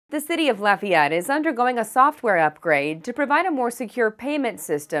The City of Lafayette is undergoing a software upgrade to provide a more secure payment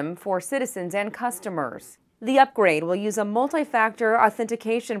system for citizens and customers. The upgrade will use a multi-factor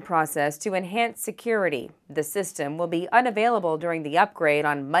authentication process to enhance security. The system will be unavailable during the upgrade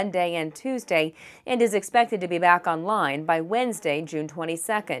on Monday and Tuesday and is expected to be back online by Wednesday, June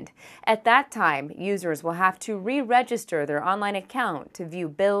 22nd. At that time, users will have to re-register their online account to view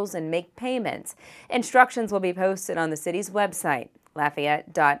bills and make payments. Instructions will be posted on the city's website,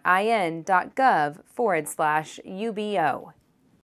 lafayette.in.gov/UBO.